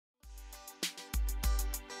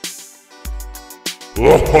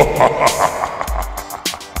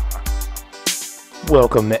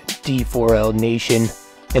Welcome, D4L Nation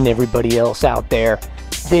and everybody else out there.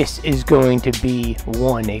 This is going to be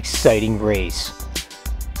one exciting race.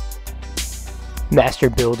 Master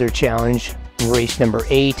Builder Challenge, race number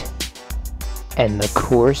 8. And the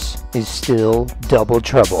course is still double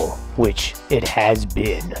trouble, which it has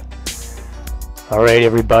been. Alright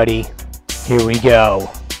everybody, here we go.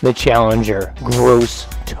 The challenger, gross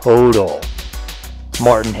total.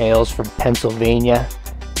 Martin hails from Pennsylvania.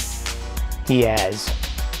 He has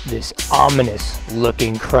this ominous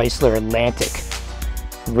looking Chrysler Atlantic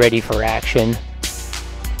ready for action.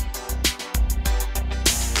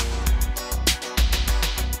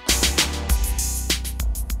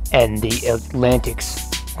 And the Atlantic's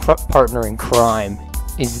partner in crime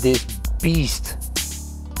is this beast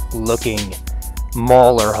looking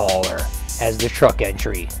mauler hauler as the truck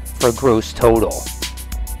entry for gross total.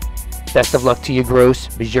 Best of luck to you, Gross,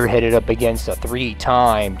 because you're headed up against a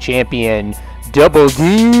 3-time champion, Double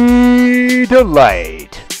D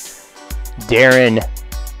Delight. Darren,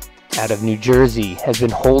 out of New Jersey, has been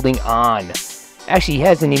holding on. Actually, he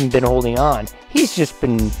hasn't even been holding on. He's just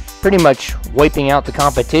been pretty much wiping out the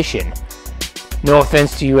competition. No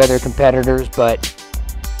offense to you other competitors, but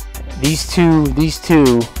these two,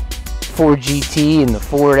 Ford GT and the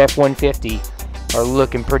Ford F-150, are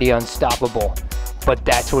looking pretty unstoppable. But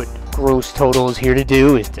that's what Gross Total is here to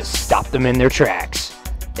do, is to stop them in their tracks.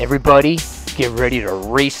 Everybody, get ready to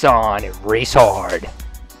race on and race hard.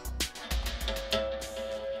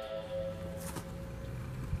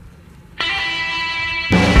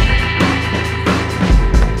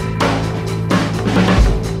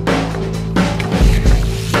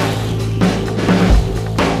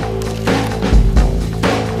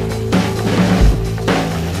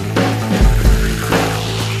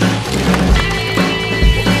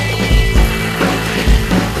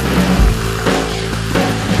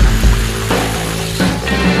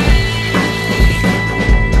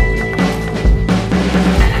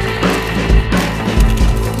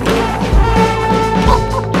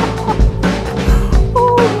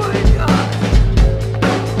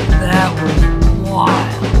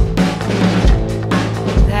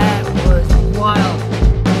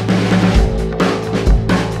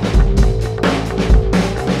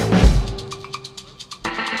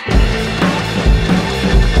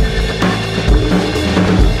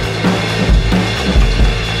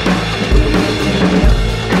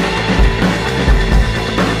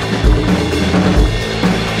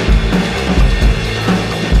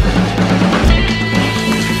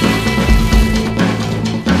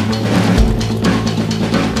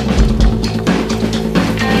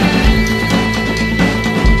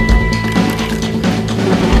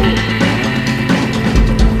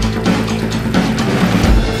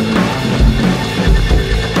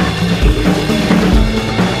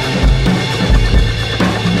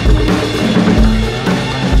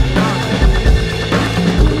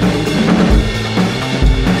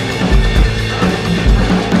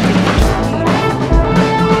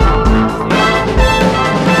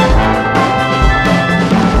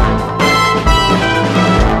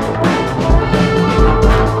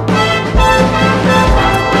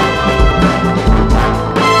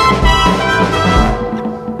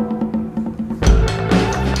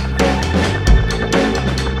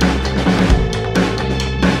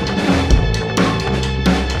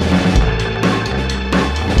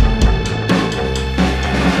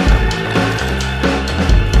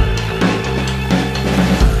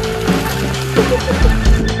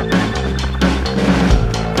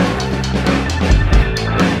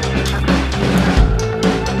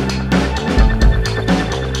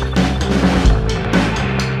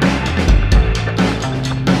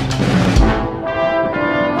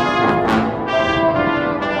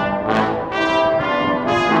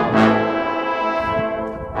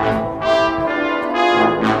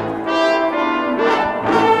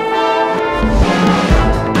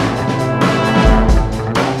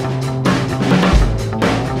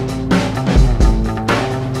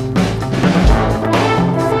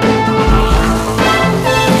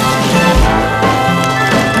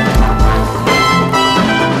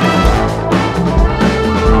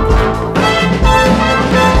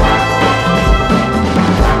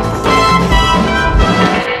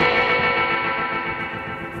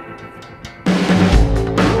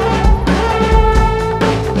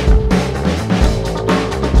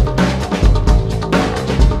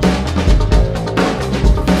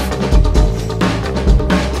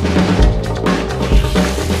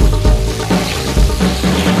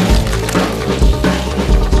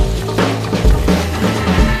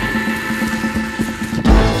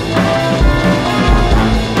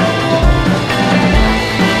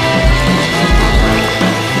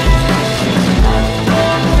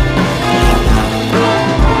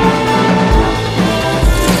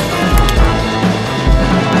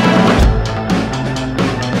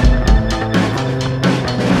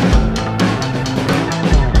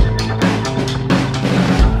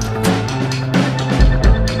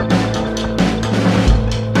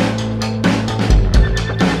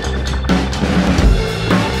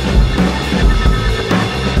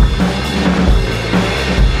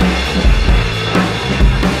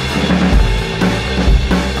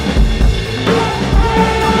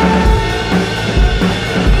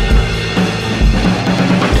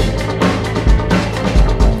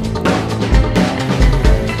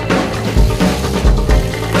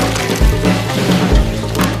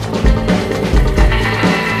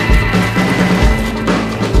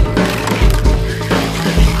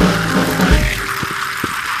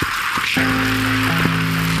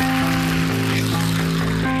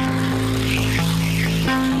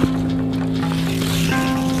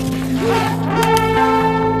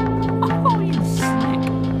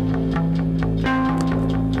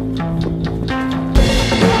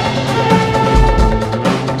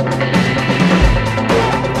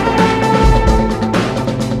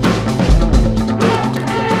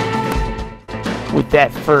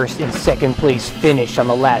 that first and second place finish on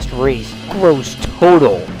the last race, Gross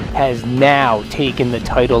Total has now taken the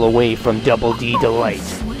title away from Double D Delight.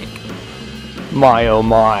 My oh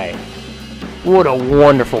my. What a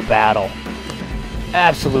wonderful battle.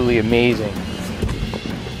 Absolutely amazing.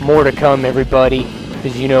 More to come, everybody,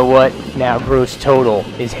 because you know what? Now Gross Total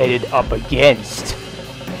is headed up against,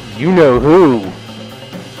 you know who?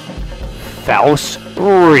 Faust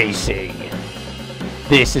Racing.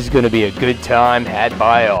 This is going to be a good time had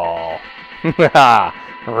by all.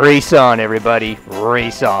 Race on, everybody.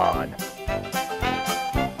 Race on.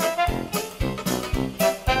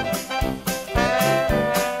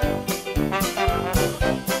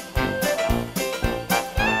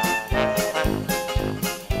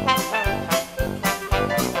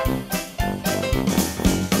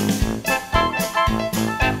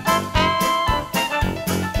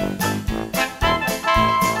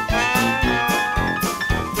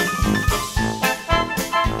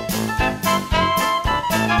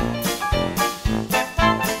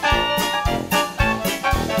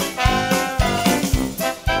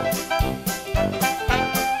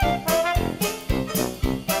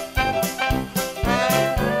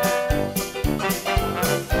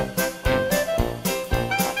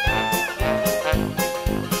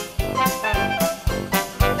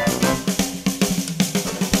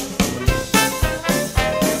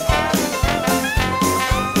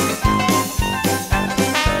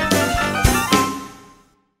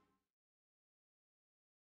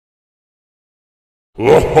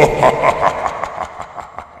 Ha ha ha ha!